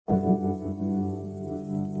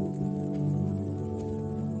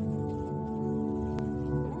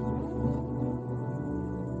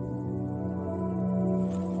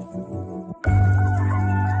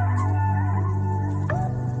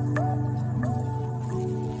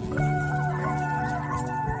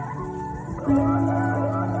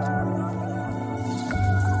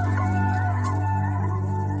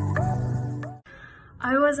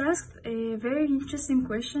interesting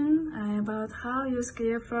question about how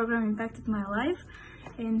USKF program impacted my life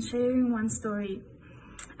and sharing one story.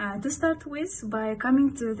 To start with, by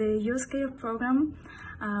coming to the USKF program,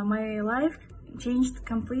 my life changed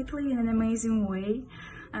completely in an amazing way.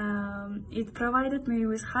 It provided me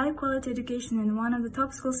with high quality education in one of the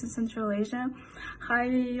top schools in Central Asia,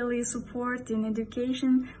 highly support in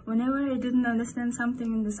education. Whenever I didn't understand something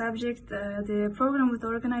in the subject, the program would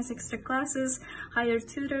organize extra classes, hire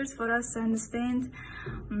tutors for us to understand,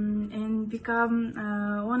 and become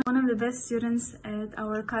one of the best students at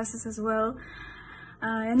our classes as well.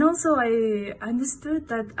 And also I understood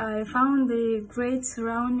that I found a great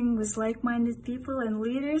surrounding with like-minded people and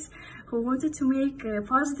leaders who wanted to make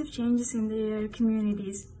positive changes in their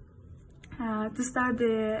communities.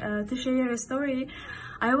 To share a story,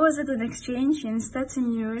 I was at an exchange in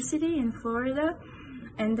Stetson University in Florida,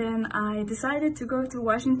 and then I decided to go to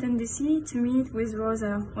Washington, D.C. to meet with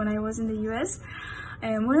Rosa when I was in the US.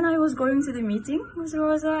 And when I was going to the meeting with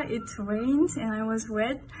Rosa, it rained and I was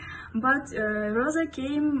wet. But Rosa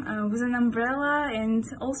came with an umbrella and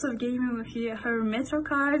also gave me her Metro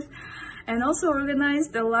card, and also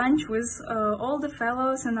organized a lunch with all the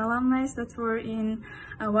fellows and alumni that were in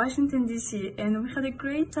Washington, D.C. And we had a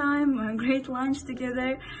great time, a great lunch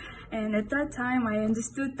together. And at that time, I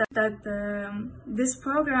understood that this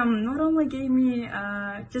program not only gave me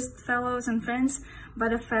just fellows and friends,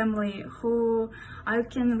 but a family who I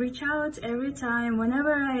can reach out every time,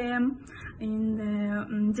 whenever I am in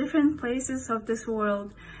the different places of this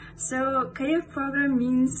world. So KF program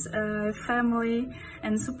means family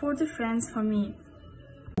and supportive friends for me.